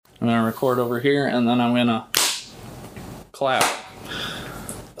I'm going to record over here, and then I'm going to clap.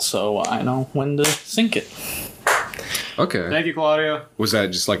 So I know when to sync it. Okay. Thank you, Claudia. Was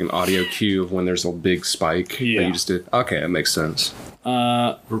that just like an audio cue of when there's a big spike that you just did? Okay, that makes sense.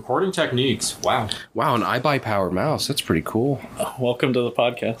 Recording techniques. Wow. Wow, an iBuyPower mouse. That's pretty cool. Welcome to the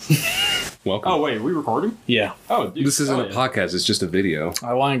podcast. Welcome. Oh, wait, are we recording? Yeah. Oh, dude. This isn't a podcast, it's just a video.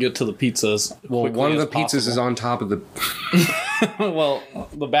 I want to get to the pizzas. Well, one of the pizzas is on top of the... Well,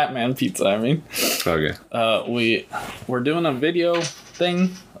 the Batman pizza, I mean. Okay. We're doing a video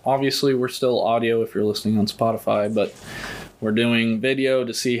thing. Obviously, we're still audio if you're listening on Spotify, but we're doing video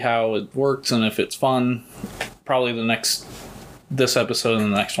to see how it works and if it's fun. Probably this episode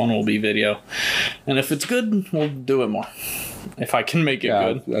and the next one will be video. And if it's good, we'll do it more. If I can make it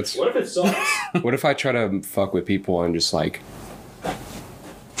good. What if it sucks? What if I try to fuck with people and just like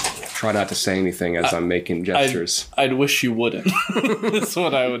try not to say anything as I'm making gestures? I'd wish you wouldn't. That's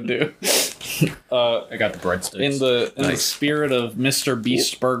what I would do. I got the breadsticks. In the spirit of Mr.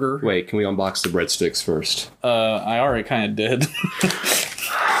 Beast Burger. Wait, can we unbox the breadsticks first? I already kind of did.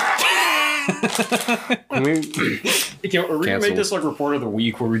 Can we... Are we gonna make this like report of the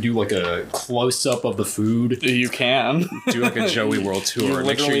week where we do like a close up of the food? You can. do like a Joey World Tour? You Make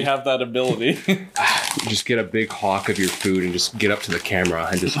literally sure you have that ability. just get a big hawk of your food and just get up to the camera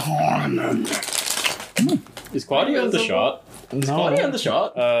and just... Is Claudia in the shot? Is Claudia in the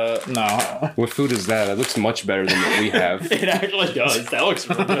shot? No. What food is that? It looks much better than what we have. It actually does. That looks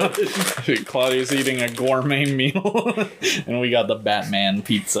real good. Claudia's eating a gourmet meal, and we got the Batman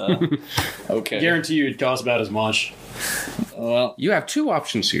pizza. Okay. Guarantee you it costs about as much. Well, You have two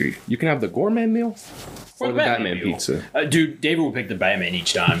options here. You can have the gourmet meal or the Batman meal. pizza. Dude, David will pick the Batman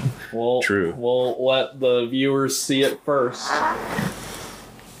each time. True. We'll let the viewers see it first.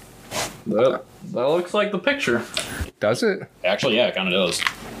 That looks like the picture. Does it? Actually, yeah, it kind of does.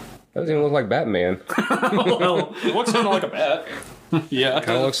 Doesn't even look like Batman. Well, it looks kind of like a bat. Yeah.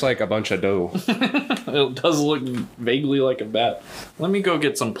 Kind of looks like a bunch of dough. It does look vaguely like a bat. Let me go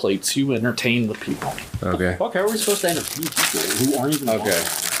get some plates. You entertain the people. Okay. Fuck, how are we supposed to entertain people who aren't even Okay.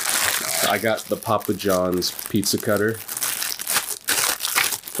 I got the Papa John's pizza cutter.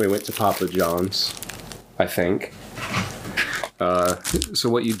 We went to Papa John's, I think. So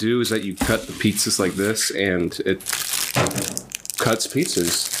what you do is that you cut the pizzas like this, and it cuts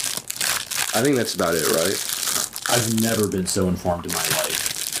pizzas. I think that's about it, right? I've never been so informed in my life.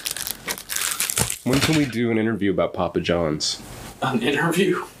 When can we do an interview about Papa John's? An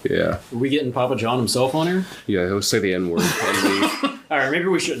interview? Yeah. Are we getting Papa John himself on here? Yeah, he'll say the N-word. Alright, maybe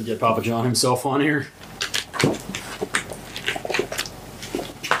we shouldn't get Papa John himself on here.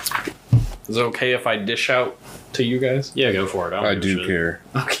 Is it okay if I dish out to you guys? Yeah, go for it. I do care.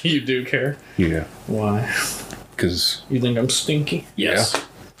 Okay, you do care. Yeah. Why? Because... You think I'm stinky? Yes.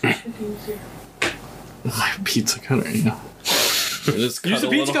 My pizza cutter, yeah. Use the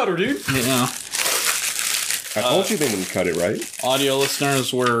pizza cutter, dude. Yeah. I told you they wouldn't cut it, right? Audio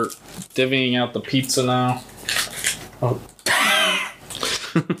listeners, we're divvying out the pizza now. Oh.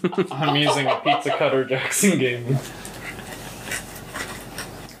 I'm using a pizza cutter Jackson Gaming.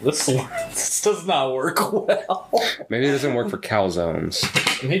 This does not work well. Maybe it doesn't work for calzones.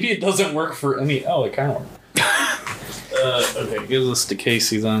 Maybe it doesn't work for any... Oh, it kind of works. Okay, give this to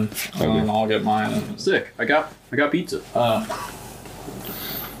Casey then. And I'll get mine. Sick. I got pizza.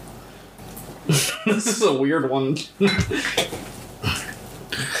 This is a weird one to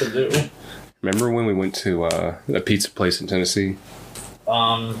do. Remember when we went to a pizza place in Tennessee?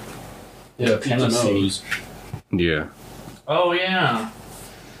 Yeah, pizza Tennessee. knows. Yeah. Oh, yeah.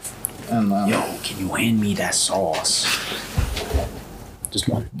 And Yo, can you hand me that sauce? Just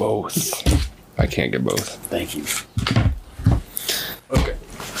one. Both. I can't get both. Thank you. okay.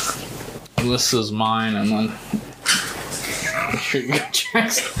 This is mine, and then here you go,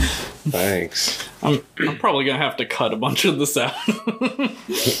 Jackson. Thanks. I'm probably gonna have to cut a bunch of this out.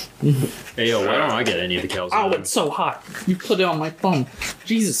 Hey, yo, why don't I get any of the calzones? Oh, it's so hot. You put it on my thumb.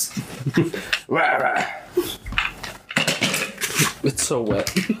 Jesus. It's so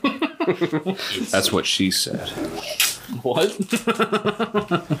wet. That's what she said. What?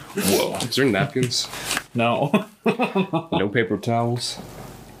 Whoa. Is there napkins? No. No paper towels?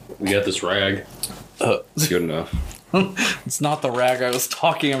 We got this rag. Good enough. It's not the rag I was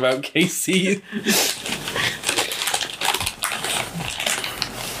talking about, Casey.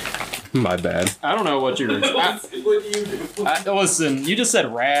 My bad. I don't know what you're... What do you do? Listen, you just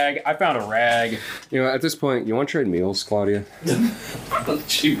said rag. I found a rag. You know, at this point, you want to trade meals, Claudia?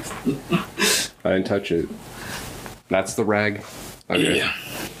 Shoot. I didn't touch it. That's the rag? Okay. Yeah.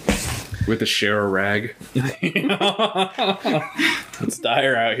 With a share a rag. It's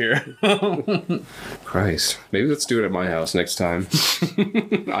dire out here. Christ. Maybe let's do it at my house next time.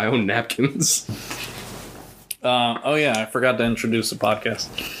 I own napkins. Oh yeah, I forgot to introduce the podcast.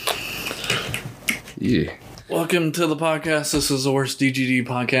 Yeah. Welcome to the podcast. This is the Worst DGD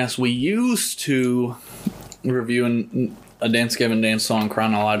podcast. We used to review a Dance Gavin Dance song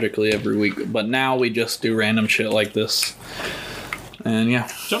chronologically every week, but now we just do random shit like this. And yeah.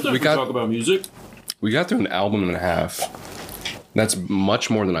 Sometimes we talk about music. We got through an album and a half. That's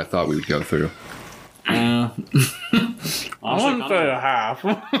much more than I thought we would go through. I wouldn't say a half.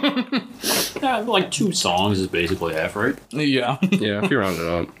 Yeah, like 2 songs is basically half, right? Yeah. Yeah, if you round it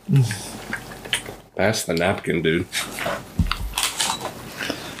up. Pass the napkin, dude.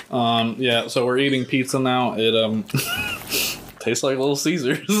 Yeah, so we're eating pizza now. It tastes like Little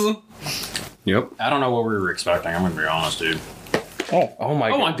Caesars. Yep. I don't know what we were expecting. I'm gonna be honest, dude. Oh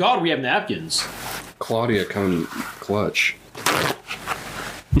my God, we have napkins. Claudia coming clutch.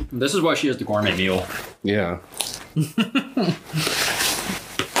 This is why she has the gourmet meal. Yeah.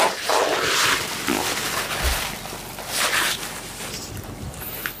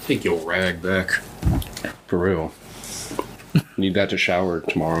 Take your rag back. For real. Need that to shower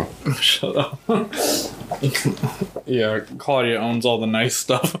tomorrow. Shut up. Yeah, Claudia owns all the nice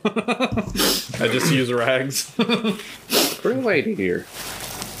stuff. I just use rags. Pretty lady here.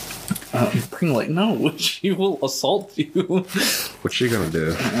 Bring like no, she will assault you. What's she gonna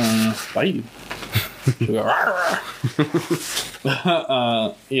do? Bite you.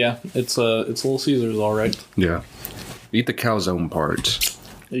 Yeah, it's Little Caesars, all right. Yeah. Eat the calzone part.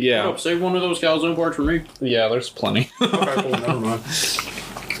 Yeah, Oh, save one of those calzone parts for me. yeah, there's plenty. Okay, cool. Never mind.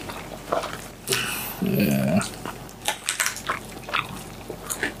 Yeah.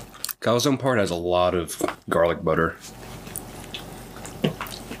 Calzone part has a lot of garlic butter.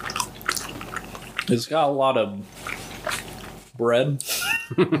 It's got a lot of bread.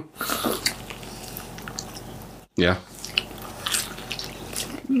 Yeah.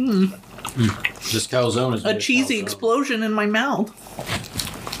 This calzone is A cheesy explosion in my mouth.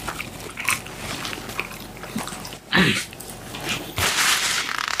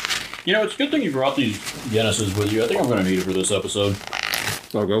 You know, it's a good thing you brought these Guinnesses with you. I think I'm gonna need it for this episode.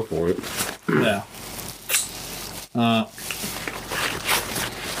 I'll go for it. Yeah.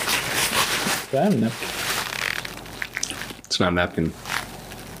 Damn napkin. It's not a napkin.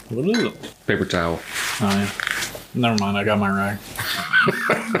 What is it? Paper towel. Oh, yeah. Never mind, I got my rag.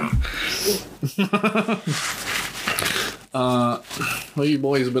 What you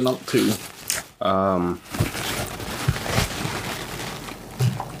boys been up to?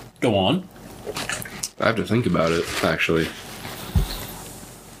 Go on. I have to think about it, actually.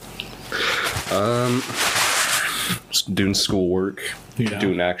 Just doing schoolwork. Yeah.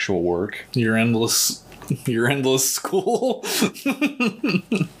 Doing actual work. Your endless school.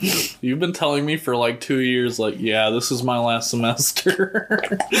 You've been telling me for like 2 years, like, yeah, this is my last semester.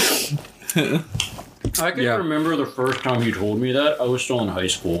 I can Yeah. remember the first time you told me that. I was still in high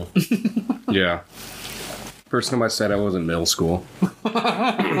school. Yeah. First time I said I was in middle school.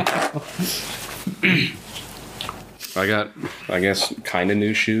 I got, I guess, kind of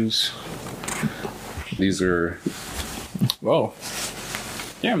new shoes. These are Whoa.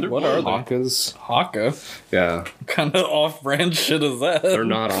 Damn, they're What are they? Hakas. Haka? Yeah. What kind of off-brand shit is that? They're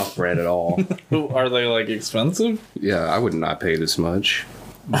not off-brand at all. Are they, like, expensive? Yeah, I would not pay this much.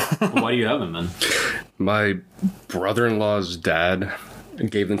 Why do you have them then? My brother-in-law's dad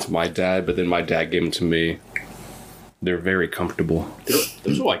gave them to my dad, but then my dad gave them to me. They're very comfortable.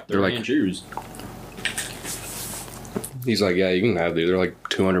 Those are like They're like- $30 shoes. He's like, yeah, you can have these. They're like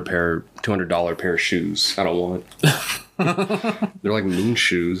 $200 pair of shoes. I don't want. They're like moon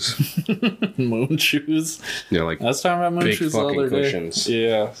shoes. Moon shoes? They're like Last time I had moon big shoes the fucking other day. cushions.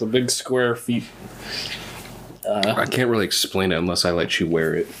 Yeah, it's a big square feet. I can't really explain it unless I let you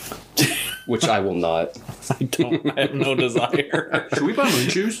wear it, which I will not. I have no desire. Should we buy moon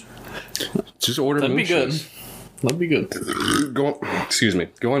shoes? Just order That'd moon be good. shoes. That'd be good. Go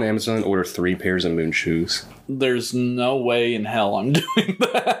on Amazon, order 3 pairs of moon shoes. There's no way in hell I'm doing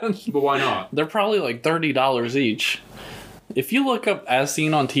that. But why not? They're probably like $30 each. If you look up as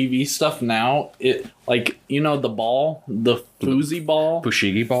seen on TV stuff now, it like, you know, the ball, the Fuzi ball,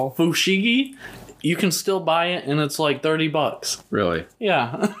 Fushigi ball? Fushigi, you can still buy it and it's like $30. Really?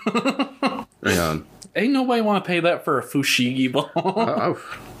 Yeah. Hang on. Ain't nobody want to pay that for a Fushigi ball.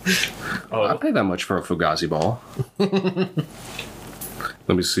 I pay that much for a Fugazi ball.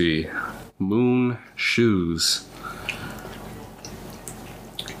 Let me see. Moon shoes.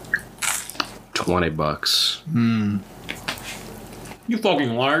 $20. You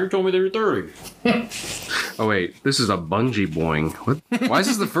fucking liar. You told me they were 30. Oh, wait. This is a bungee boing. What? Why is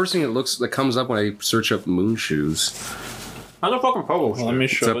this the first thing that comes up when I search up moon shoes? How's a fucking pogo stick? Let me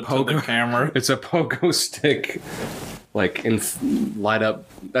show it to the camera. It's a pogo stick. Like, light up.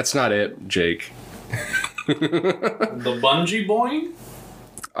 That's not it, Jake. The bungee boing?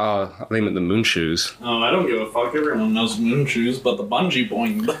 I meant the moon shoes. Oh, I don't give a fuck. Everyone knows moon shoes, but the bungee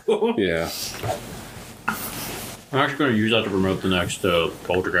boing, though. Yeah. I'm actually going to use that to promote the next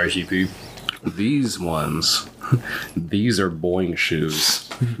Poltergeist EP. These ones. These are Boeing shoes.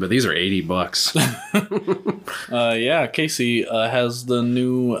 But these are $80. Yeah, Casey has the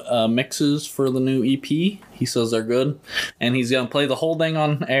new mixes for the new EP. He says they're good. And he's going to play the whole thing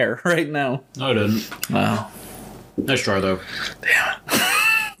on air right now. No, I didn't. Wow. Nice try, though. Damn it.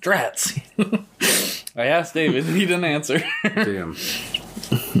 Drats. I asked David. He didn't answer. Damn.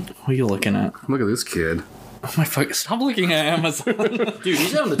 What are you looking at? Look at this kid. Oh my fuck! Stop looking at Amazon. Dude,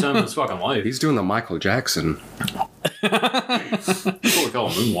 he's having the time of his fucking life. He's doing the Michael Jackson. That's what we call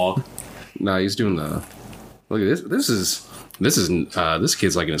a moonwalk. No, he's doing the... Look at this. This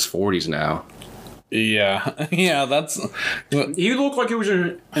kid's like in his 40s now. Yeah. Yeah, that's... He looked like he was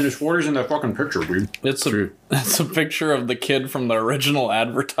in his 40s in that fucking picture, dude. It's a picture of the kid from the original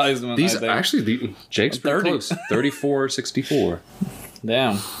advertisement. These actually, Jake's pretty 30. close. 34, 64.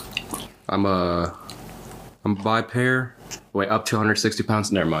 Damn. I'm a bi-pair. Wait, up to 160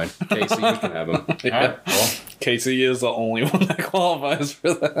 pounds? Never mind. Casey, you can have him. Yeah. All right, well. Casey is the only one that qualifies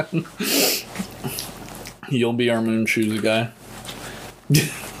for that. You'll be our moon shoes guy. The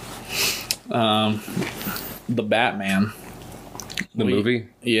Batman. The movie?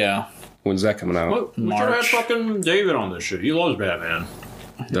 Yeah. When's that coming out? We should have had fucking David on this shit. He loves Batman.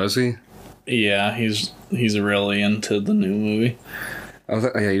 Does he? Yeah, he's really into the new movie.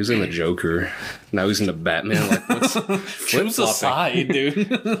 Yeah, he was in the Joker. Now he's in the Batman. Like, what's Choose a side, dude. Give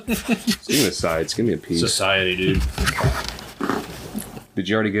me the sides. Give me a piece. Society, dude. Did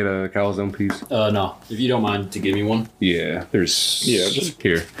you already get a calzone piece? No. If you don't mind to give me one. Yeah, there's... Yeah, just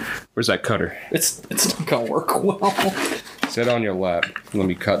here. Where's that cutter? It's not gonna work well. Sit on your lap. Let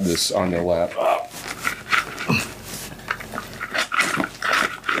me cut this on your lap.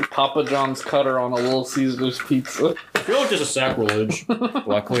 Papa John's cutter on a Little Caesars pizza. I feel like this is sacrilege.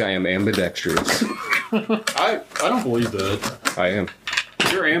 Luckily, I am ambidextrous. I don't believe that. I am.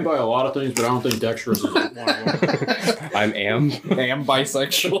 You're am by a lot of things, but I don't think dexterous is one of them. I'm am. Am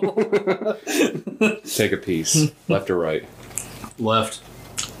bisexual. Take a piece. Left or right? Left.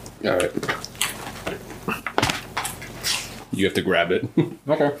 All right. You have to grab it.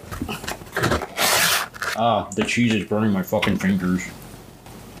 Okay. The cheese is burning my fucking fingers.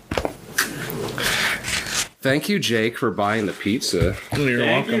 Thank you, Jake, for buying the pizza. You're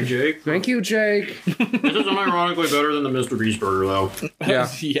Thank welcome. you, Jake. Thank you, Jake. This is unironically better than the Mr. Beast burger, though. Yeah.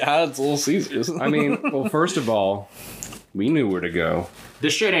 Yeah, it's Little Caesars. I mean, well, first of all, we knew where to go.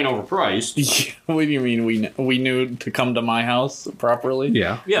 This shit ain't overpriced. What do you mean we knew to come to my house properly?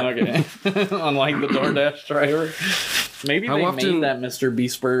 Yeah. Yeah. Okay. Unlike the DoorDash driver. Maybe How they often- made that Mr.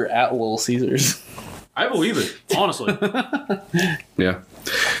 Beast burger at Little Caesars. I believe it, honestly. Yeah.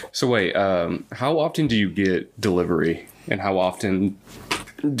 So wait, how often do you get delivery, and how often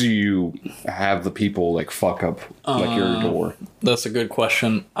do you have the people like fuck up like your door? That's a good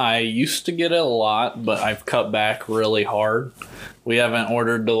question. I used to get it a lot, but I've cut back really hard. We haven't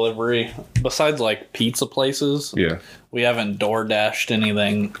ordered delivery besides like pizza places. Yeah. We haven't door dashed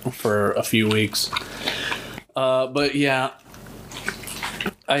anything for a few weeks. But yeah,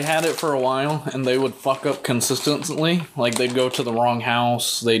 I had it for a while, and they would fuck up consistently. Like they'd go to the wrong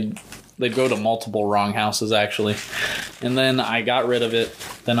house. They'd go to multiple wrong houses actually, and then I got rid of it.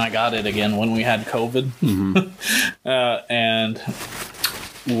 Then I got it again when we had COVID, and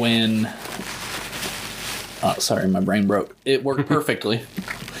when sorry, my brain broke. It worked perfectly.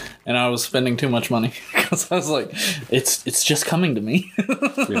 And I was spending too much money because I was like, it's just coming to me.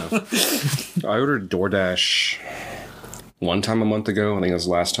 Yeah. I ordered DoorDash one time a month ago. I think it was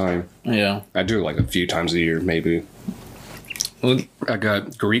the last time. Yeah. I do it like a few times a year, maybe. I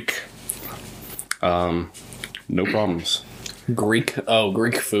got Greek. No problems. Greek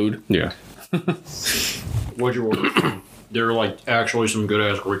food. Yeah. What'd you order? There are like actually some good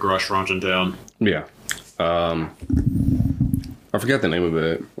ass Greek restaurants in town. Yeah. I forget the name of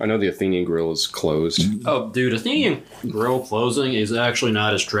it. I know the Athenian Grill is closed. Oh, dude, Athenian Grill closing is actually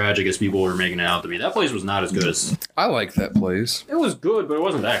not as tragic as people were making it out to be. That place was not as good as... I like that place. It was good, but it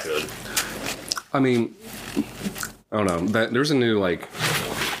wasn't that good. I mean, I don't know. There's a new, like,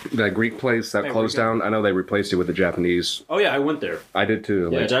 that Greek place that closed down. I know they replaced it with the Japanese. Oh, yeah, I went there. I did too.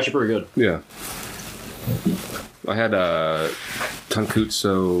 Yeah, Like, it's actually pretty good. yeah. I had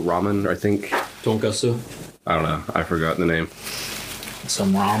Tonkotsu ramen, I think. Tonkatsu. I don't know. I forgot the name.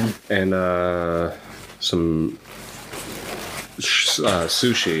 Some ramen. And some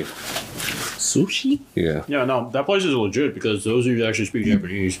sushi. Sushi? Yeah. Yeah, no, that place is legit because those dudes actually speak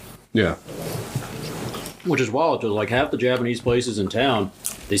Japanese. Yeah. Which is wild because like half the Japanese places in town,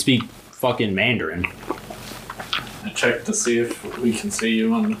 they speak fucking Mandarin. I checked to see if we can see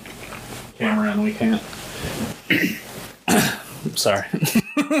you on the camera and we can't. Sorry.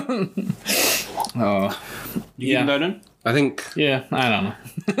 You getting that in? I think Yeah, I don't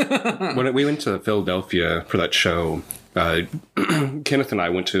know. when we went to Philadelphia for that show, Kenneth and I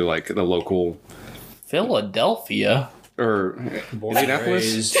went to like the local Philadelphia? or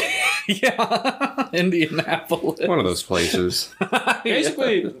Indianapolis. Yeah, Indianapolis. One of those places.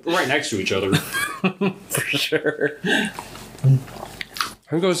 Basically, right next to each other. For sure.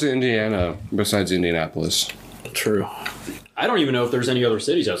 Who goes to Indiana besides Indianapolis? True. I don't even know if there's any other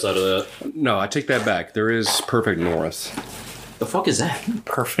cities outside of that. No, I take that back. There is Perfect North. The fuck is that?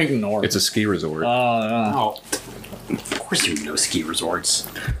 Perfect North. It's a ski resort. Oh, yeah. Oh, of course you know ski resorts.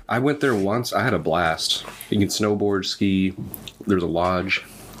 I went there once. I had a blast. You can snowboard, ski. There's a lodge.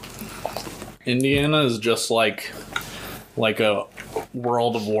 Indiana is just like a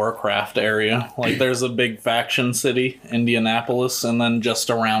World of Warcraft area. Like there's a big faction city, Indianapolis, and then just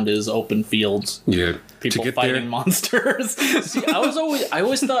around is open fields. Yeah. People to get fighting there, monsters. See, I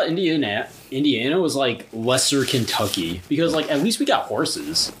always thought Indiana was like lesser Kentucky because like at least we got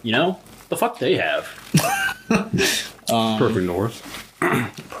horses, you know? The fuck they have. Perfect North.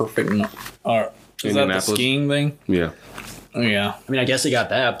 Perfect. Is that the Indianapolis. skiing thing? Yeah. Oh, yeah. I mean, I guess they got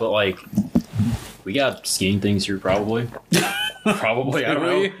that, but like we got skiing things here probably. Probably, I don't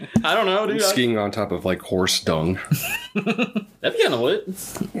know. I don't know, dude. Skiing on top of like horse dung. That'd be kind of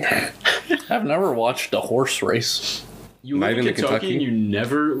lit. I've never watched a horse race. You Not live in even in Kentucky Kentucky? and you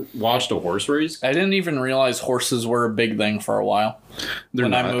never watched a horse race? I didn't even realize horses were a big thing for a while They're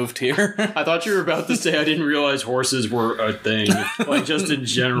when not. I moved here. I thought you were about to say I didn't realize horses were a thing, like just in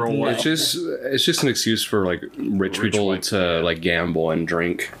general. Like, It's just an excuse for like rich people white to like gamble and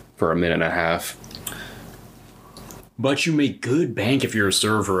drink for a minute and a half. but you make good bank if you're a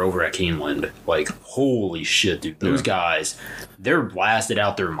server over at Keeneland. Like, holy shit, dude. Those guys, they're blasted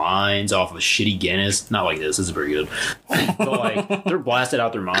out their minds off of shitty Guinness. Not like this is very good. But, like, they're blasted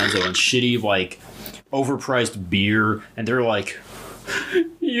out their minds on shitty, like, overpriced beer. And they're like,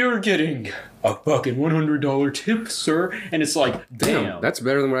 you're getting a fucking $100 tip, sir. And it's like, damn. That's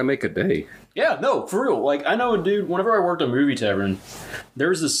better than what I make a day. Yeah, no, for real. Like, I know a dude, whenever I worked at Movie Tavern,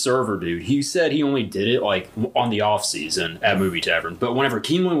 there's this server dude. He said he only did it, like, on the off season at Movie Tavern. But whenever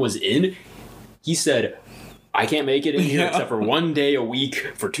Keeneland was in, he said, I can't make it in here except for one day a week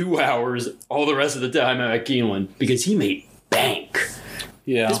for 2 hours. All the rest of the time I'm at Keeneland. Because he made bank.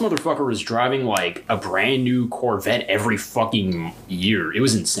 Yeah. This motherfucker was driving, like, a brand new Corvette every fucking year. It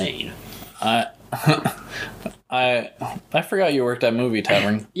was insane. I forgot you worked at Movie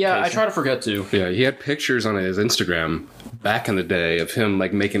Tavern. Yeah, I try to forget to. Yeah, he had pictures on his Instagram back in the day of him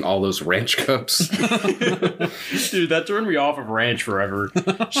like making all those ranch cups. Dude, that turned me off of ranch forever.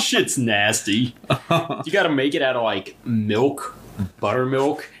 Shit's nasty. You gotta make it out of like milk,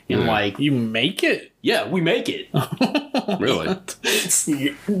 buttermilk, and like You make it? yeah, we make it. Really?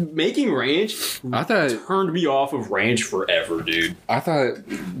 Making ranch I thought turned me off of ranch forever, dude.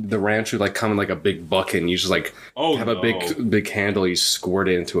 the ranch would like come in like a big bucket and you just like have a big handle you squirt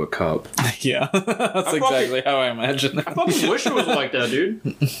it into a cup. Yeah. That's exactly how I imagine it. I fucking wish it was like that,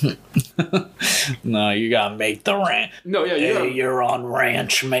 dude. No, you gotta make the ranch. No, yeah, Hey, yeah. you're on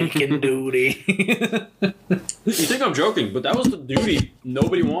ranch making duty. You think I'm joking, but that was the duty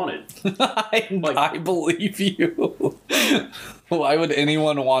nobody wanted. I believe you. Why would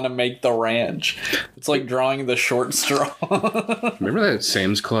anyone want to make the ranch? It's like drawing the short straw. Remember that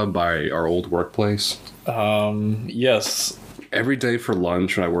Sam's Club by our old workplace? Yes. Every day for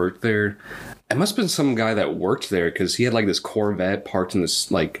lunch when I worked there, it must have been some guy that worked there because he had like this Corvette parked in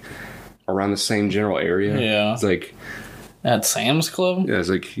this like around the same general area. Yeah. It's like At Sam's Club? yeah, it's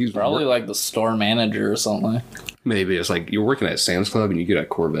like he's Probably like the store manager or something. maybe it's like you're working at Sam's Club and you get a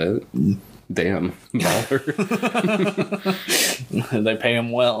Corvette. Damn, baller. They pay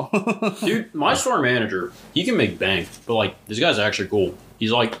him well. Dude, my store manager, he can make bank, but like this guy's actually cool.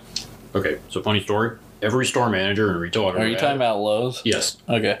 He's like, okay, so funny story. Every store manager in retail I've Are ever you had- talking about Lowe's? Yes.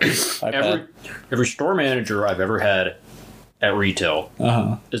 Okay. Every store manager I've ever had at retail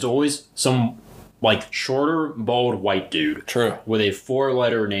is always some like shorter, bald white dude. True. With a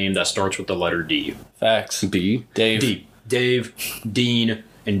 4-letter name that starts with the letter D. Facts. D. Dave. D. Dave, Dean,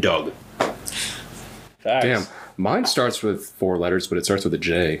 and Doug. Facts. Damn, Mine starts with 4 letters, but it starts with a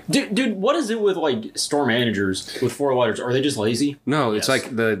J. Dude, what is it with like store managers with 4 letters? Are they just lazy? No, it's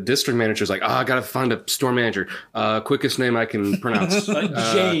like the district manager's like, I gotta find a store manager. Quickest name I can pronounce.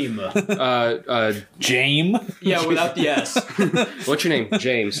 Jame. Jame? Yeah, without the S. What's your name?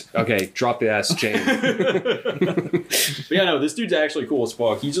 James. Okay, drop the S, James. But yeah, no, this dude's actually cool as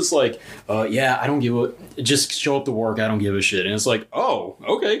fuck. He's just like, yeah, I don't give a... Just show up to work, I don't give a shit. And it's like, oh,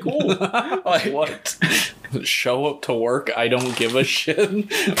 okay, cool. Like, What? Show up to work, I don't give a shit.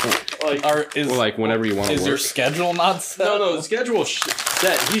 like, Like whenever you want to work. Is your schedule not set? no, the schedule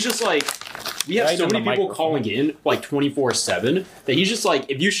set. He's just like... We have Right so in the many people microphone. calling in, like 24/7, that he's just like,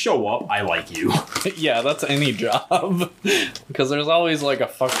 if you show up, I like you. Yeah, that's any job. Because there's always like a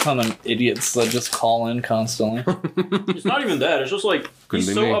fuck ton of idiots that just call in constantly. It's not even that. It's just like, Couldn't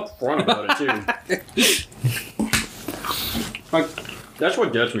he's be so me. upfront about it, too. Like, that's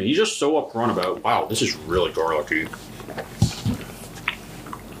what gets me. He's just so upfront about, wow, this is really garlicky.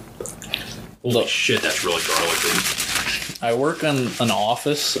 Holy Look. shit, that's really garlicky. I work in an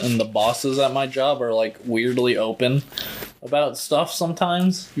office, and the bosses at my job are like weirdly open about stuff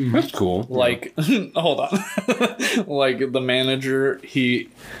sometimes. That's cool. Like, hold on. Like the manager, he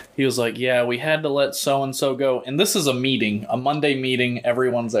was like, yeah, we had to let so and so go, and this is a meeting, a Monday meeting.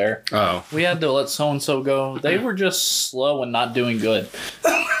 Everyone's there. Oh. We had to let so and so go. They were just slow and not doing good.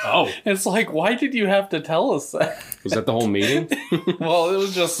 Oh. It's like, why did you have to tell us that? Was that the whole meeting? Well, it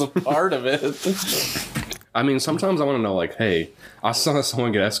was just a part of it. I mean, sometimes I want to know, like, hey, I saw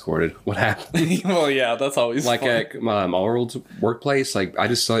someone get escorted. What happened? Well, yeah, that's always Like fun. at my old workplace, like I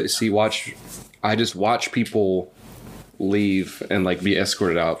just watch people leave and like be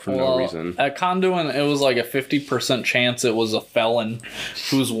escorted out for no reason. At Conduin, it was like a 50% chance it was a felon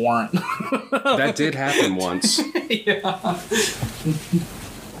whose warrant. That did happen once. Yeah.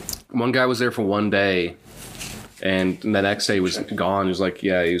 One guy was there for one day, and the next day was gone. He was like,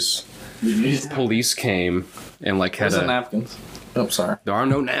 yeah, police came and like had Where's the napkins? Oh, sorry. there are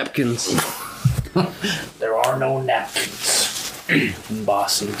no napkins. There are no napkins. In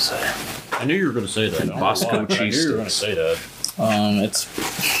Boston, so. I knew you were going to say that. I don't know Bosco why, but I knew you were going to say that. It's...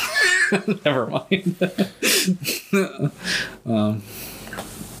 Never mind.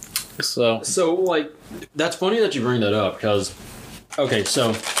 So, like, that's funny that you bring that up, because, okay,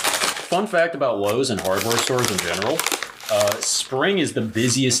 so, fun fact about Lowe's and hardware stores in general, spring is the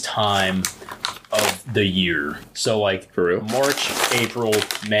busiest time of the year. So, like, For real? March, April,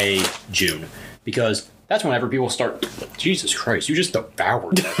 May, June. Because that's whenever people start... Jesus Christ, you just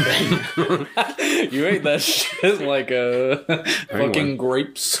devoured that thing. You ate that shit like fucking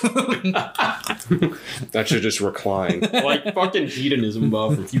grapes. That should just recline. Like, fucking hedonism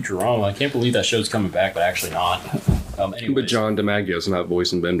buff from Futurama. I can't believe that show's coming back, but actually not. Anyways. But John DiMaggio's not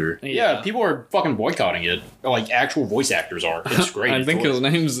voicing Bender. Yeah, people are fucking boycotting it. Like, actual voice actors are. It's great. I think his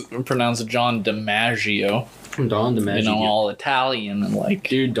name's pronounced John DiMaggio. Don DiMaggio. You know, all Italian and like...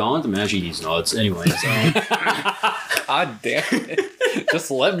 Dude, Don DiMaggio, he's nuts. Anyways, God damn it.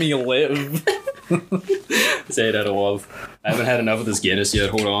 Just let me live. say it out of love. I haven't had enough of this Guinness yet.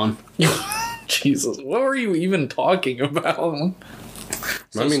 Hold on. Jesus, what were you even talking about?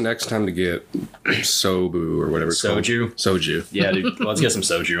 I mean, next time to get sobu or whatever it's Soju? called. Soju. Yeah, dude, let's get some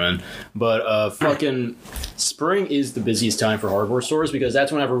soju in. But fucking spring is the busiest time for hardware stores because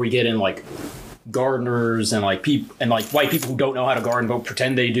that's whenever we get in like gardeners and like white people who don't know how to garden but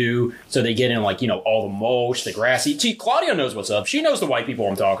pretend they do. So they get in like, you know, all the mulch, the grassy. See, Claudia knows what's up. She knows the white people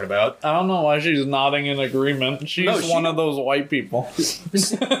I'm talking about. I don't know why she's nodding in agreement. She's one of those white people.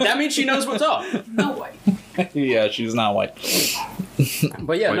 That means she knows what's up. No way. Yeah, she's not white.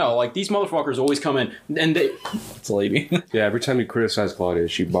 But yeah, no, like these motherfuckers always come in and they... It's a lady. Yeah, every time you criticize Claudia,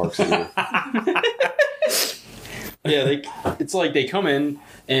 she barks at you. Yeah, it's like they come in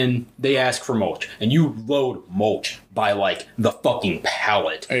and they ask for mulch, and you load mulch by like the fucking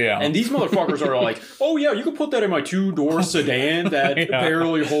pallet. Yeah. And these motherfuckers are like, oh yeah, you can put that in my 2-door sedan that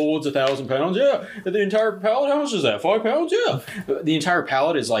barely holds 1,000 pounds. Yeah. The entire pallet, how much is that? 5 pounds? Yeah. The entire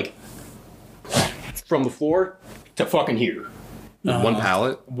pallet is like from the floor to fucking here. One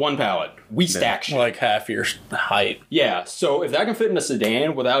pallet? One pallet. We stack shit. Like half your height. Yeah, so if that can fit in a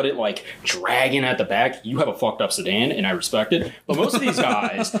sedan without it like dragging at the back, you have a fucked up sedan, and I respect it. But most of these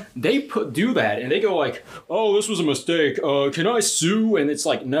guys, they do that, and they go like, "Oh, this was a mistake. Can I sue?" And it's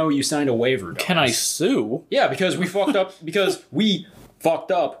like, "No, you signed a waiver." Guys. Can I sue? Yeah, because we fucked up. Because we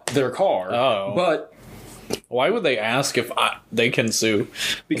fucked up their car. Oh. But Why would they ask if they can sue?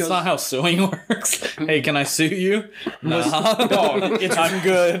 Because that's not how suing works. Hey, can I sue you? No, Dog, I'm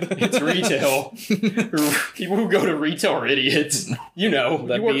good. It's retail. People who go to retail are idiots. You know,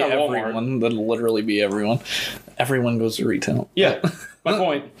 That'd you work be at Walmart. everyone. That'd literally be everyone. Everyone goes to retail. Yeah, my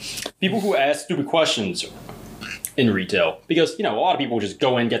point. People who ask stupid questions in retail. Because, a lot of people just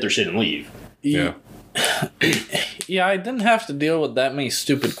go in, get their shit, and leave. Yeah. Yeah, I didn't have to deal with that many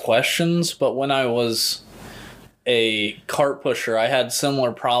stupid questions, but when I was a cart pusher, I had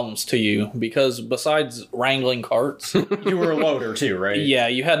similar problems to you because besides wrangling carts, You were a loader too, right? yeah,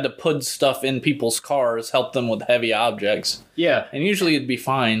 you had to put stuff in people's cars, help them with heavy objects, Yeah, and usually it'd be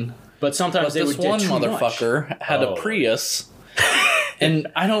fine. but sometimes But they this would one get too motherfucker had Oh. a Prius, and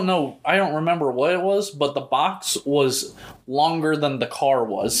I don't remember what it was, but the box was longer than the car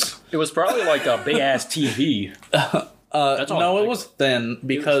was. It was probably like a big ass TV. That's all No, I'm it was thin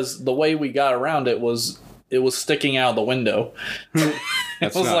because the way we got around it was sticking out the window. It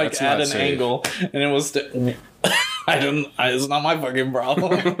was like that's at not an safe. angle, and it was. It's not my fucking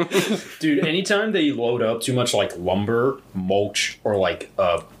problem. Dude, anytime they load up too much like lumber, mulch, or like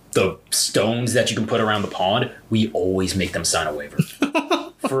the stones that you can put around the pond, we always make them sign a waiver.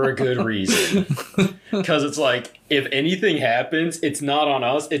 For a good reason. Because it's like, if anything happens, it's not on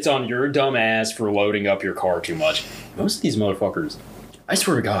us, it's on your dumb ass for loading up your car too much. Most of these motherfuckers, I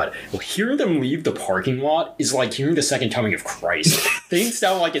swear to God, hearing them leave the parking lot is like hearing the second coming of Christ. Things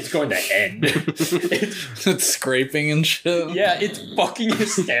sound like it's going to end. It's scraping and shit. Yeah, it's fucking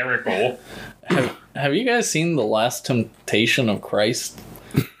hysterical. Have you guys seen The Last Temptation of Christ?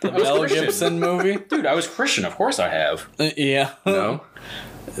 The was Mel Christian. Gibson movie? Dude, I was Christian, of course I have. Yeah. No?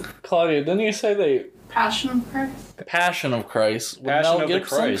 Claudia, didn't you say they... Passion of Christ. Passion of Christ. With Passion Mel of the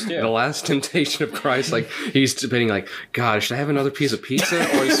Gibson? Christ, The yeah. Last Temptation of Christ, like, he's debating, like, God, should I have another piece of pizza?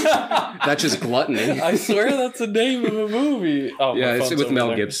 Or is that just gluttony? I swear that's the name of a movie. Oh, Yeah, my it's phone's with over Mel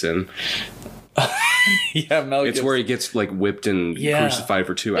there. Gibson. Yeah, Mel It's Gibson. where he gets, like, whipped and Yeah. crucified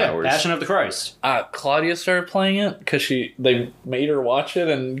for 2 Yeah, hours. Passion of the Christ. Claudia started playing it because they made her watch it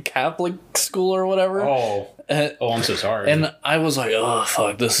in Catholic school or whatever. Oh, I'm so sorry. And I was like, oh,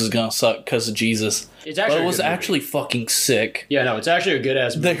 fuck, this is going to suck because of Jesus. It's But actually it a was good movie. actually fucking sick. Yeah, no, it's actually a good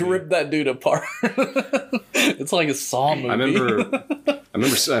ass movie. They ripped that dude apart. It's like a Saw movie. I remember an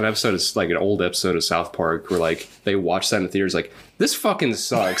episode, it's like an old episode of South Park where like they watched that in the theaters, like this fucking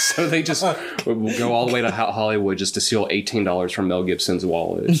sucks. So they just go all the way to Hollywood just to steal $18 from Mel Gibson's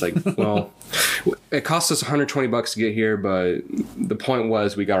wallet. It's like, well, it cost us $120 to get here, but the point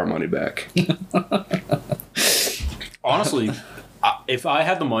was we got our money back. Honestly, if I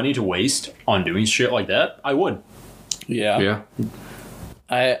had the money to waste on doing shit like that, I would. Yeah.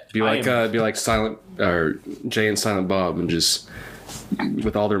 Yeah, be like Silent or Jay and Silent Bob, and just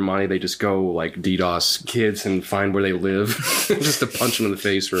with all their money they just go like DDoS kids and find where they live, just to punch them in the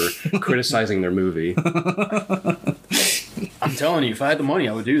face for criticizing their movie. I'm telling you, if I had the money,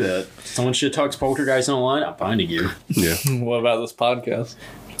 I would do that. Someone shit talks Poltergeist online, I'm finding you. Yeah. What about this podcast?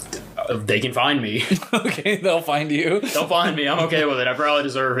 They can find me. Okay, they'll find you. They'll find me. I'm okay with it. I probably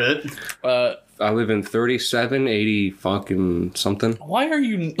deserve it. I live in 3780 fucking something. Why are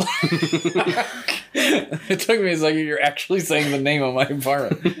you... It took me a second. You're actually saying the name of my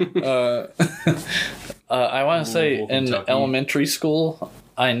apartment. I want to say Louisville, in Kentucky. elementary school,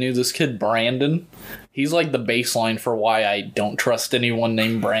 I knew this kid, Brandon. He's like the baseline for why I don't trust anyone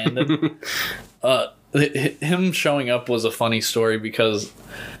named Brandon. Him showing up was a funny story because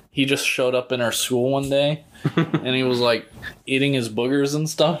he just showed up in our school one day and he was like eating his boogers and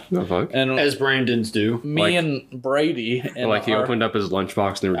stuff. The fuck? And As Brandons do. me like- and Brady and Like he opened up his lunchbox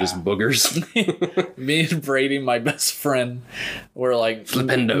and they were just boogers. me and Brady, my best friend, were like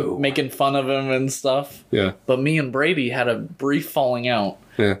Flipendo. making fun of him and stuff. Yeah. But me and Brady had a brief falling out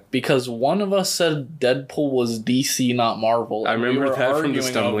Yeah. because one of us said Deadpool was DC, not Marvel. I and we remember were that from the arguing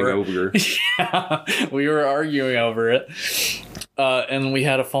stumbling over it. over. Yeah, we were arguing over it. And we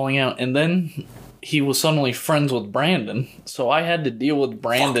had a falling out. And then he was suddenly friends with Brandon. So I had to deal with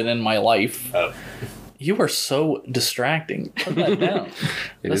Brandon in my life. You are so distracting. Put that down.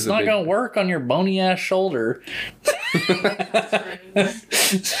 It That's is a not big- going to work on your bony ass shoulder.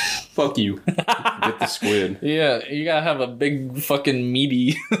 Fuck you. Get the squid. Yeah, you got to have a big fucking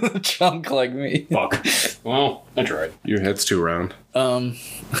meaty chunk like me. Fuck. Well, I tried. Your head's too round.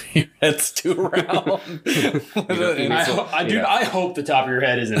 Your head's too round. Dude, I hope the top of your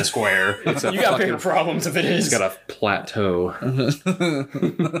head isn't a square. a You got fucking- bigger problems if it is. It's got a plateau.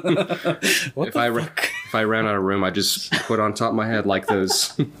 What If I ran out of room, I'd just put on top of my head like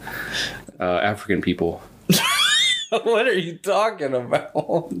those African people. What are you talking about?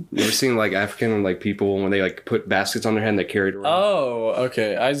 You ever seen like African like people when they like put baskets on their head and they carry it around? Oh,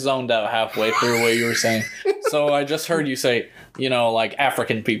 okay. I zoned out halfway through what you were saying. So I just heard you say, like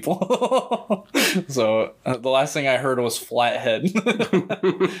African people. So the last thing I heard was flathead.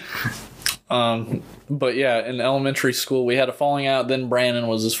 But yeah, in elementary school, we had a falling out. Then Brandon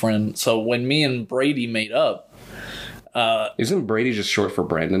was his friend. So when me and Brady made up, Isn't Brady just short for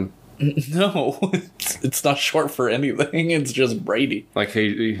Brandon? no, it's not short for anything. It's just Brady. Like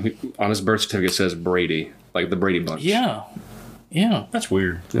he on his birth certificate says Brady, like the Brady Bunch. Yeah. That's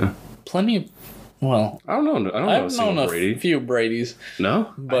weird. Yeah. Plenty of. Well, I don't know. I don't know a I've single known a Brady. few Bradys.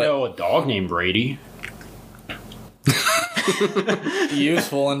 No. But I know a dog named Brady.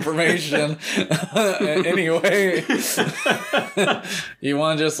 useful information. Anyway, you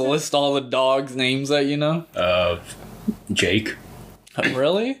want to just list all the dogs' names that you know? Jake.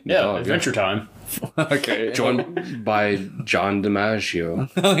 Really? Yeah, Dog, Adventure Time. Okay. Joined by John DiMaggio.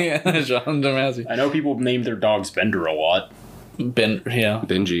 Oh yeah, John Damasi. I know people name their dogs Bender a lot. Yeah.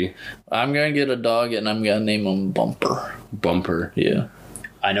 Benji. I'm gonna get a dog and I'm gonna name him Bumper. Bumper. Yeah.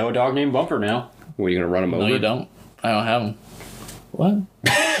 I know a dog named Bumper now. What, are you going to run him over? No, you don't. I don't have him. What?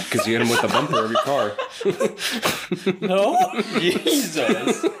 Because you hit him with the bumper of your car. No.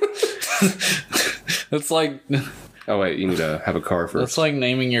 Jesus. It's like. Oh, wait. You need to have a car first. It's like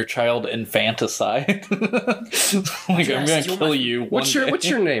naming your child infanticide. Like, I'm gonna kill you. What's one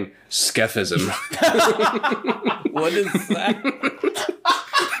your day. name? Skephism. What is that?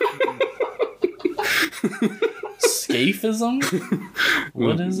 Scaphism?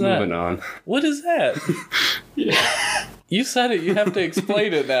 What is that? Moving on. What is that? You said it. You have to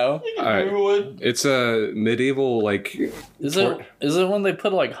explain it now. All right. It's a medieval, like... Is it when they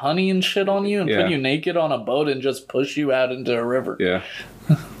put like honey and shit on you and Yeah. put you naked on a boat and just push you out into a river? Yeah.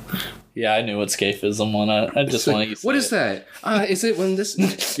 Yeah, I knew what scaphism was. I just want to. What is that? Is it when this...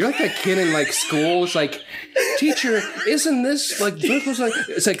 You're like that kid in, like, school. It's like, teacher, isn't this, like...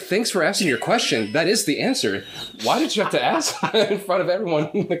 It's like, thanks for asking your question. That is the answer. Why did you have to ask in front of everyone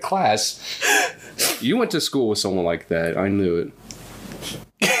in the class? You went to school with someone like that. I knew it.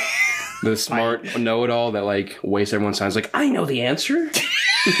 The smart know-it-all that, like, wastes everyone's time. It's like, I know the answer.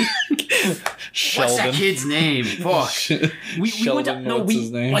 What's that kid's name? Fuck. We went to, what's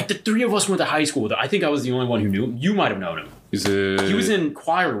his name? like the three of us went to high school with him. I think I was the only one who knew him. You might have known him. He was in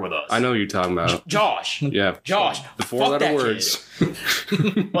choir with us. I know who you're talking about. Josh. Yeah. Josh. The Fuck 4-letter that words.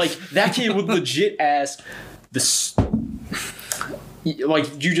 kid. Like, that kid would legit ask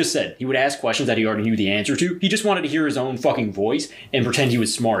like you just said, he would ask questions that he already knew the answer to. He just wanted to hear his own fucking voice and pretend he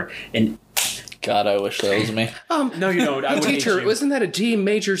was smart. And God, I wish that was me. no, you don't. I would Teacher, hate you. wasn't that a G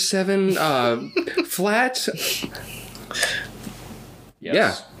major 7 flat? Yes.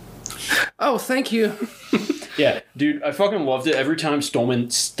 Yeah. Oh, thank you. Yeah, dude, I fucking loved it. Every time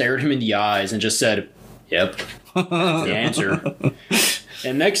Stolman stared him in the eyes and just said, "Yep, the answer."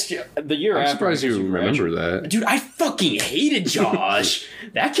 And the year I'm after, surprised you remember that. Dude, I fucking hated Josh.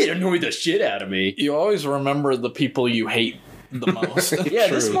 That kid annoyed the shit out of me. You always remember the people you hate the most. Yeah,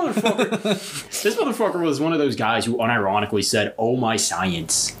 this motherfucker was one of those guys who unironically said, "Oh my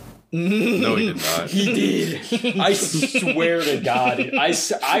science." No, he did not. He did. I swear to God.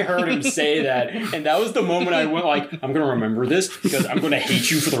 I heard him say that, and that was the moment I went like, I'm going to remember this because I'm going to hate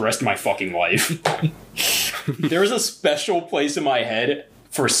you for the rest of my fucking life. There's a special place in my head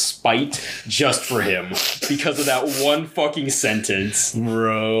for spite just for him because of that one fucking sentence.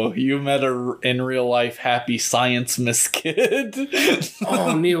 Bro, you met a in real life happy science miss kid.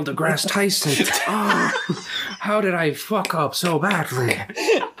 Oh, Neil deGrasse Tyson. Oh, how did I fuck up so badly?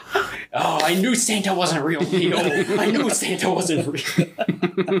 Oh, I knew Santa wasn't real, Neil. I knew Santa wasn't real.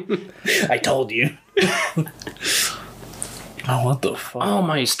 I told you. Oh, what the fuck? Oh,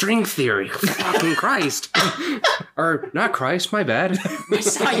 my string theory. Fucking Christ. Or, not Christ, my bad. My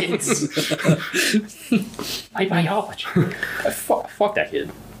science. My biology. Fuck that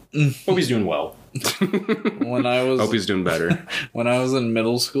kid. Hope he's doing well. When I was Hope he's doing better. when I was in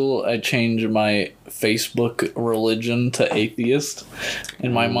middle school, I changed my Facebook religion to atheist,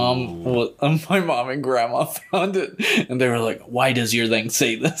 and my mom and grandma found it, and they were like, "Why does your thing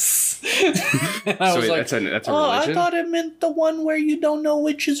say this?" And I was like, that's a "Oh, religion? I thought it meant the one where you don't know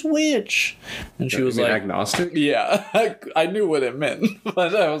which is which." And she was You mean like, agnostic? "Yeah, I knew what it meant,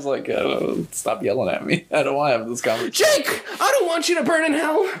 but I was like, stop yelling at me. I don't want to have this conversation." Jake, I don't want you to burn in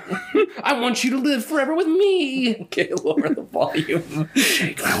hell. I want you to live forever with me. Okay, lower the volume.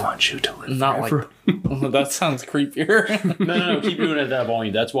 Jake, I want you to live Not forever. like that sounds creepier. No, keep doing it at that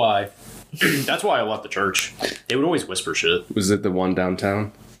volume. That's why. That's why I left the church. They would always whisper shit. Was it the one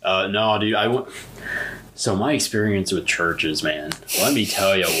downtown? No, dude, I went. So my experience with churches, man, let me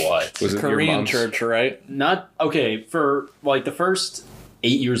tell you what. Was it your Korean mom's? church, right? Not okay for like the first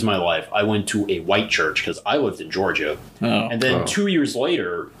 8 years of my life. I went to a white church because I lived in Georgia, Oh. and then Oh. 2 years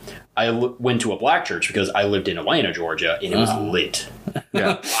later, I went to a black church because I lived in Atlanta, Georgia, and it was lit.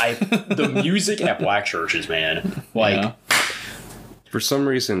 Yeah. The music at black churches, man, like. Yeah. For some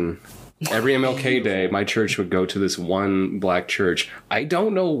reason, every MLK day, my church would go to this one black church. I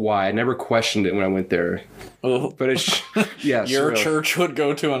don't know why. I never questioned it when I went there. Oh. But it's yeah. Your surreal. church would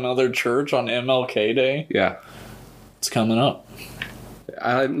go to another church on MLK Day? Yeah. It's coming up.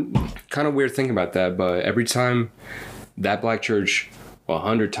 I'm kind of weird thinking about that, but every time that black church,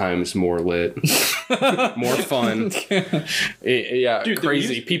 100 times more lit, more fun. Yeah, Dude, the crazy.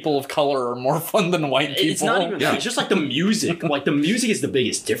 music- People of color are more fun than white people. It's not even that. It's just like the music. Like the music is the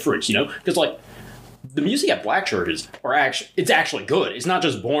biggest difference, you know? Because like the music at black churches it's actually good. It's not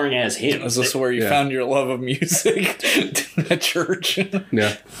just boring ass hymns. Is this where you Yeah. found your love of music at church?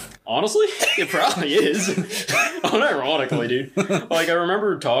 Yeah. Honestly, it probably is. Unironically, dude. Like I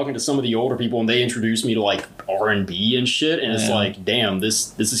remember talking to some of the older people, and they introduced me to like R&B and shit, and it's Yeah. like, damn,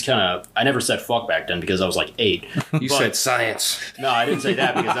 this is kind of. I never said fuck back then because I was like 8. You said science. No, I didn't say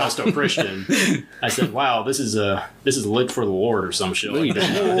that because I was still Christian. I said, wow, this is lit for the Lord or some shit like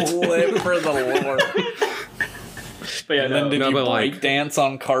that. Live for the Lord. But yeah, And then no, did No, you but, break like- dance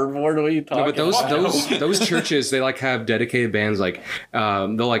on cardboard? What are you talking No, but about? those churches, they like have dedicated bands. Like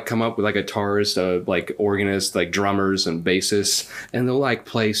they'll like come up with like a guitarist, like organist, like drummers and bassists, and they'll like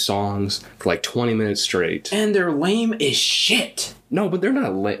play songs for like 20 minutes straight. and they're lame as shit. No, but they're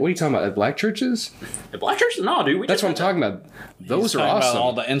not lit. What are you talking about? At black churches? The black church? No, dude. That's what I'm talking about. Those are Talking about awesome.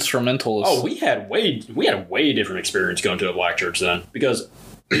 all the instrumentalists. Oh, we had a way different experience going to a black church then, because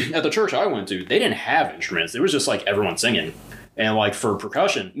at the church I went to, they didn't have instruments. It was just like everyone singing, and like for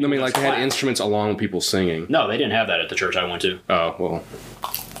percussion. I mean, like they had clap. instruments along with people singing. No, they didn't have that at the church I went to. Oh well,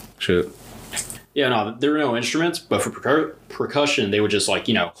 shit. Yeah, no, there were no instruments, but for percussion, they would just like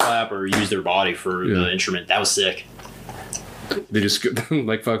clap or use their body for Yeah. the instrument. That was sick. They just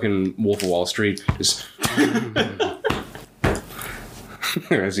like fucking Wolf of Wall Street, just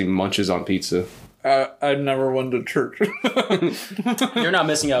as he munches on pizza. I've never went to church. You're not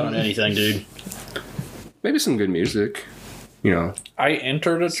missing out on anything, dude. Maybe some good music, you know. I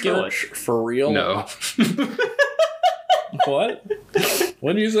entered a Skillet. church for real. No, What?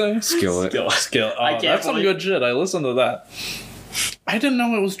 What did you say? Skillet. Skill. Oh, I can't that's some believe- good shit. I listened to that. I didn't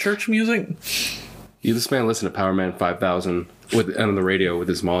know it was church music. This man listened to Power Man 5000 on the radio with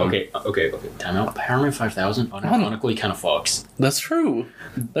his mom. Okay. Time out. Powerman 5000 unironically kind of fucks. That's true.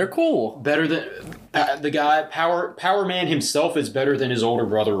 They're cool. Better than the guy Power Man himself is better than his older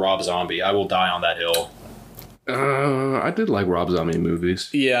brother Rob Zombie. I will die on that hill. I did like Rob Zombie movies.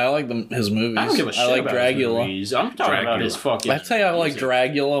 Yeah, I like his movies. I don't give a shit I like about Dracula. his movies. I'm talking about his fucking. I'd say I like music.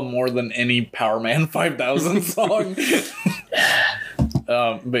 Dracula more than any Power Man 5000 song.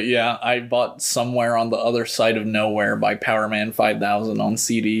 But yeah, I bought Somewhere on the Other Side of Nowhere by Power Man 5000 on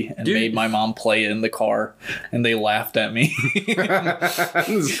CD and Dude. made my mom play it in the car, and they laughed at me.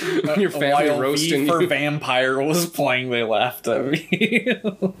 Your family While roasting V for you. Vampire was playing, they laughed at me.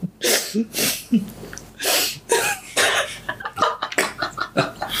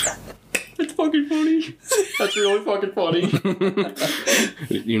 It's fucking funny. That's really fucking funny.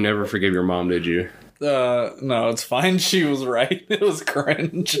 You never forgave your mom, did you? No, it's fine. She was right. It was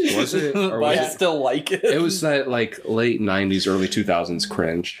cringe. Was it? Or But was I it? still like it. It was that like late 90s, early 2000s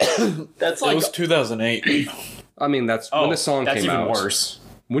cringe. That's It like was 2008. I mean, that's when the song that's came even out. worse.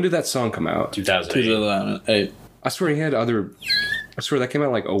 When did that song come out? 2008. 2008. I swear he had other. I swear that came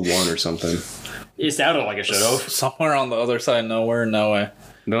out like 01 or something. It sounded like it should have. Somewhere on the Other Side of Nowhere, no way.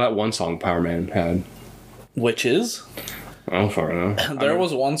 No, that one song Power Man had. Which is? I don't fucking know. There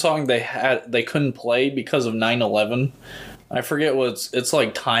was one song they couldn't play because of 9/11. I forget what it's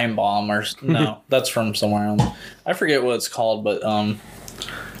like Time Bomb or no, that's from somewhere else. I forget what it's called, but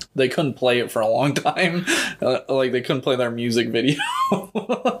they couldn't play it for a long time. Like they couldn't play their music video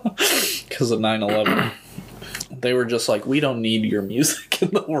because of 9/11. They were just like, we don't need your music in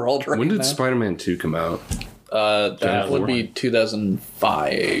the world right When did now. Spider-Man 2 come out? That would be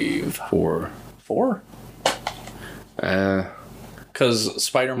 2005. 4. 4? Because When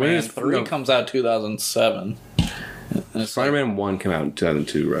Spider-Man is- 3 no. comes out 2007. And it's like, Spider-Man 1 came out in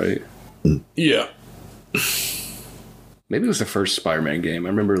 2002, right? yeah. Maybe it was the first Spider-Man game. I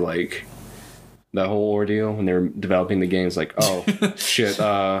remember like that whole ordeal when they were developing the games. Like, oh shit,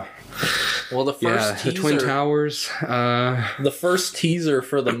 Well, the first the teaser, Twin Towers. the first teaser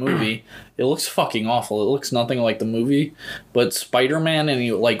for the movie, it looks fucking awful. It looks nothing like the movie, but Spider-Man, and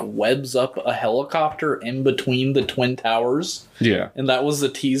he like webs up a helicopter in between the Twin Towers. Yeah. And that was the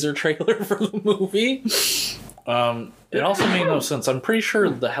teaser trailer for the movie. It also made no sense. I'm pretty sure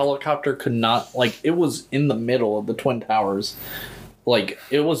the helicopter could not, like, it was in the middle of the Twin Towers. Like,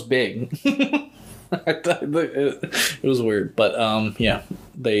 it was big. It was weird. But, yeah,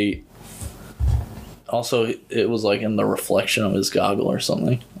 they... Also, it was, like, in the reflection of his goggle or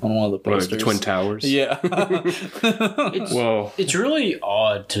something on one of the posters. The Twin Towers? Yeah. It's really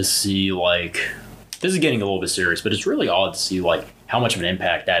odd to see, like... This is getting a little bit serious, but it's really odd to see, like, how much of an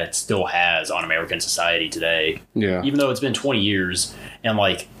impact that it still has on American society today. Yeah. Even though it's been 20 years, and,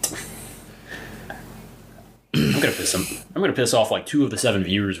 like... I'm gonna piss off like 2 of the 7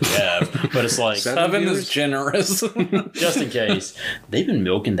 viewers we have, but it's like 7 is generous. just in case. They've been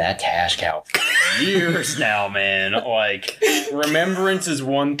milking that cash cow for years now, man. Like, remembrance is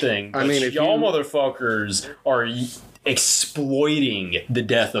one thing, but if y'all motherfuckers are exploiting the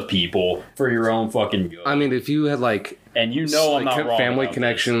death of people for your own fucking good. I mean, if you had like, and you know, I'm not wrong family about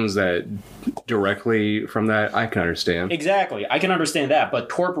connections that directly from that, I can understand. Exactly, I can understand that, but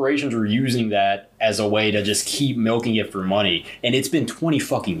corporations are using that as a way to just keep milking it for money, and it's been 20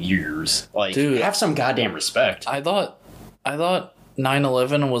 fucking years. Like, dude, have some goddamn respect. I thought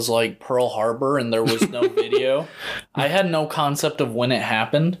 9/11 was like Pearl Harbor and there was no video. I had no concept of when it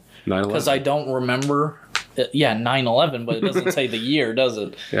happened because I don't remember. 9/11, but it doesn't say the year, does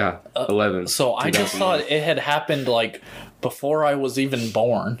it? Yeah, 11. So I just thought it had happened like before I was even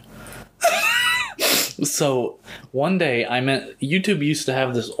born. So one day YouTube used to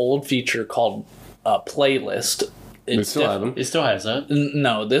have this old feature called playlist. They still have them. It still has that.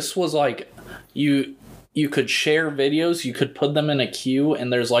 No, this was like you could share videos, you could put them in a queue,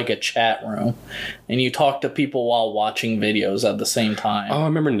 and there's like a chat room, and you talk to people while watching videos at the same time. Oh, I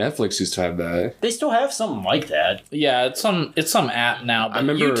remember Netflix used to have that. They still have something like that. Yeah, it's some app now, but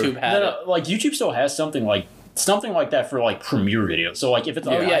YouTube had it. Like, YouTube still has something like that for like Premiere videos. So like if it's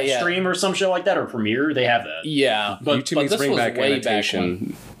a stream or some shit like that, or Premiere, they have that. Yeah, but YouTube needs to bring back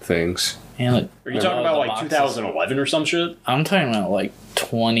annotation things. And are you talking about like 2011 or some shit? I'm talking about like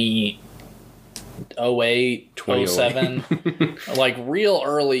 2008, 07, like real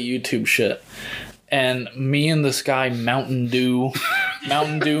early YouTube shit. And me and this guy, Mountain Dew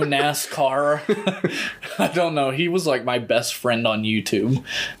NASCAR. I don't know. He was like my best friend on YouTube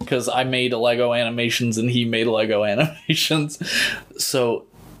because I made Lego animations and he made Lego animations. So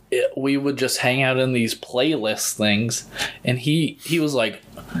we would just hang out in these playlist things. And he was like,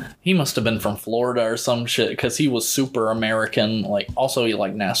 he must have been from Florida or some shit because he was super American. Like, also he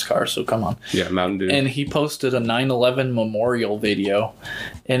liked NASCAR, so come on. Yeah, Mountain Dew. And he posted a 9/11 memorial video,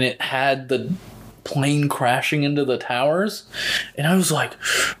 and it had the plane crashing into the towers, and I was like,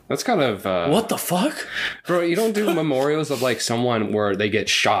 that's kind of what the fuck, bro? You don't do memorials of like someone where they get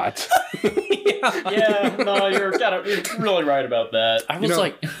shot. Yeah, no, you're really right about that. I was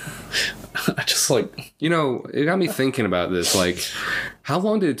like I just like, it got me thinking about this. Like, how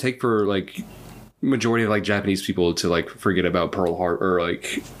long did it take for like majority of like Japanese people to like forget about Pearl Harbor or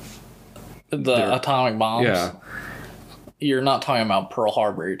like the atomic bombs? Yeah. You're not talking about Pearl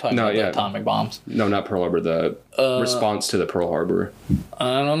Harbor. You're talking about the atomic bombs. No, not Pearl Harbor. The response to the Pearl Harbor.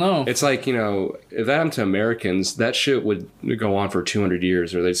 I don't know. It's like, if that happened to Americans, that shit would go on for 200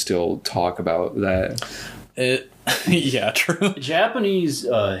 years or they'd still talk about that. Yeah, true. Japanese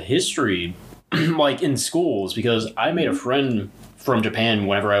history, like in schools, because I made a friend from Japan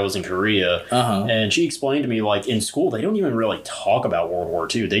whenever I was in Korea, and she explained to me, like, in school they don't even really talk about World War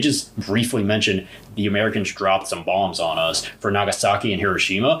II. They just briefly mention the Americans dropped some bombs on us for Nagasaki and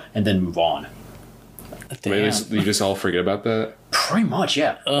Hiroshima and then move on. Maybe you just all forget about that? Pretty much,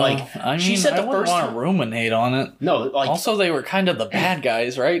 yeah. She said I wouldn't want to ruminate on it. No, like, also they were kind of the bad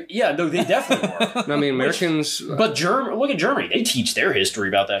guys, right? Yeah, no, they definitely were. I mean, Americans. But look at Germany. They teach their history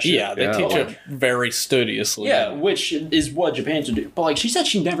about that shit. Yeah, they teach it very studiously. Yeah, which is what Japan should do. But like, she said,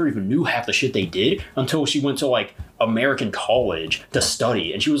 she never even knew half the shit they did until she went to like American college to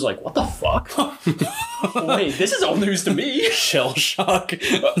study, and she was like, "What the fuck? Wait, this is all news to me." Shell shock.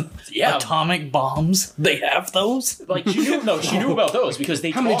 Yeah, atomic bombs. They have those. Like, she knew about those because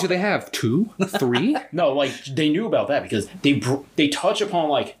they. How many do they have? 2? 3? No, like, they knew about that because they touch upon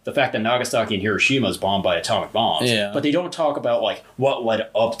like the fact that Nagasaki and Hiroshima is bombed by atomic bombs. Yeah. But they don't talk about like what led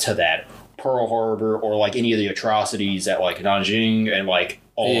up to that, Pearl Harbor, or like any of the atrocities at like Nanjing and like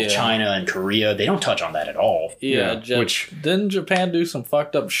all of China and Korea. They don't touch on that at all. Yeah, didn't Japan do some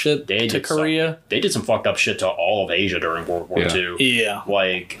fucked up shit to Korea? They did some fucked up shit to all of Asia during World War II. Yeah.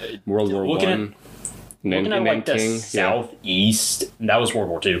 Like, World War One. Looking at like the southeast, that was World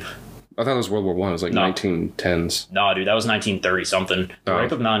War II. I thought it was World War One. It was like 1910s. Nah, dude, that was 1930 something. The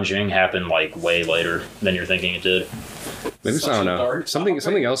rape of Nanjing happened like way later than you're thinking it did. Maybe I don't know.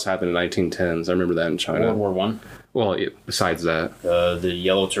 Something else happened in 1910s. I remember that in China. World War One. Well, besides that, the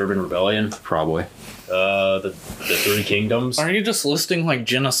Yellow Turban Rebellion. probably. The Three Kingdoms. Are you just listing like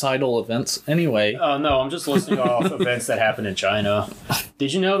genocidal events anyway? No, I'm just listing off events that happened in China.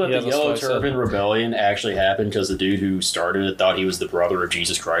 Did you know that the Yellow Turban Rebellion actually happened because the dude who started it thought he was the brother of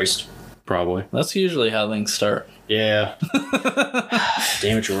Jesus Christ? Probably. That's usually how things start. Yeah.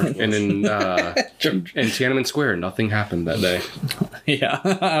 Damn it, George. And in Tiananmen Square, nothing happened that day. Yeah,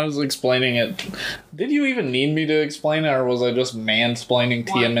 I was explaining it. Did you even need me to explain it, or was I just mansplaining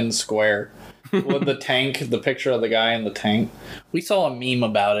Tiananmen Square? With the tank, the picture of the guy in the tank. We saw a meme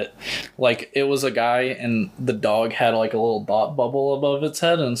about it. Like, it was a guy and the dog had like a little dot bubble above its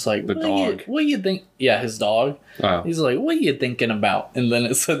head, and it's like, what do you think? Yeah, his dog. Oh. He's like, what are you thinking about? And then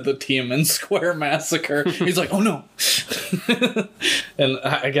it said the Tiananmen Square massacre. He's like, oh no. And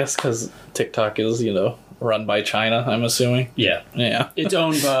I guess because TikTok is, run by China, I'm assuming. Yeah. It's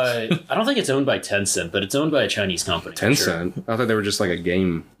owned by, I don't think it's owned by Tencent, but it's owned by a Chinese company. Tencent? Sure. I thought they were just like a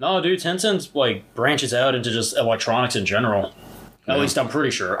game. No, dude, Tencent like branches out into just electronics in general. At least I'm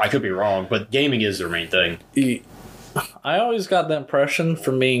pretty sure. I could be wrong, but gaming is their main thing. I always got the impression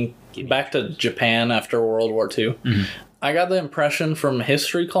from being back to Japan after World War II. Mm-hmm. I got the impression from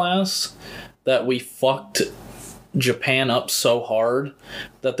history class that we fucked Japan up so hard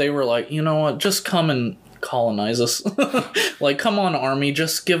that they were like, you know what, just come and colonize us. Like, come on, army,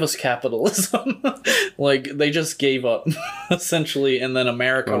 just give us capitalism. Like, they just gave up essentially, and then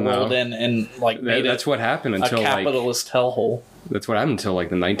America rolled in and like made that's what happened until a capitalist hellhole. That's what happened until like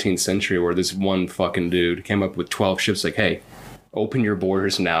the 19th century, where this one fucking dude came up with 12 ships like, hey, open your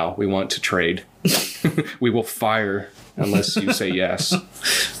borders now, we want to trade. We will fire unless you say yes.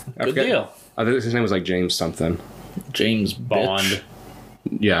 Good deal. I think his name was like James something. James Bond.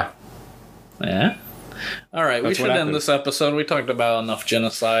 Yeah. All right, we should end this episode. We talked about enough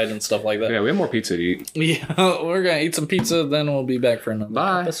genocide and stuff like that. Yeah, we have more pizza to eat. Yeah, we're going to eat some pizza, then we'll be back for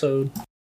another episode.